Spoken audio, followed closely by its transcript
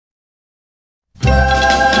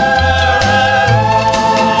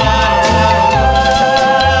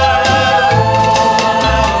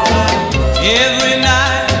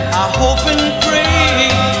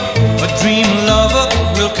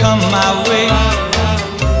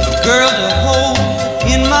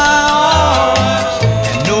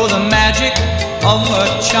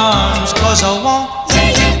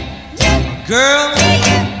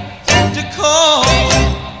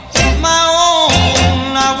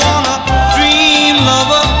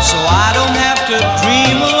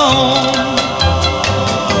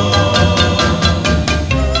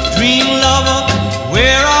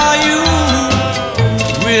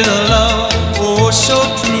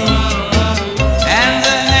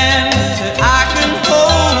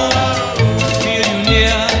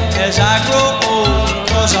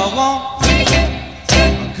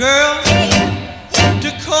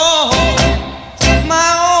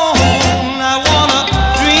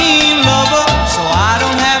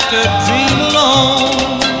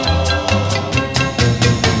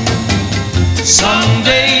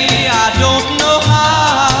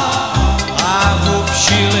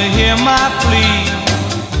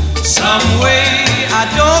Some way, I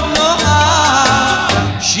don't know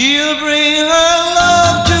how, she'll bring her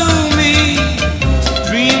love to me.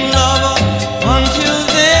 Dream lover, until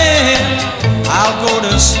then I'll go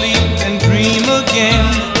to sleep and dream again.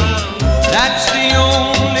 That's the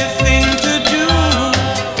only thing to do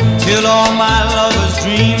till all my lover's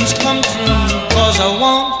dreams come true. 'Cause I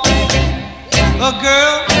want a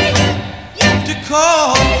girl to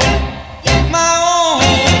call my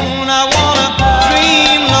own. I want a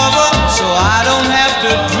dream lover so I don't have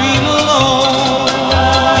to dream alone.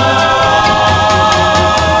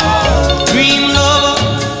 Dream lover,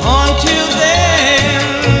 until then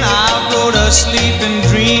I'll go to sleep and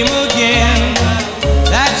dream again.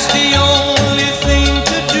 That's the only thing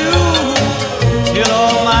to do till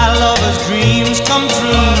all my lover's dreams come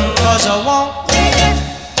true. 'Cause I want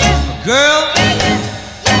a girl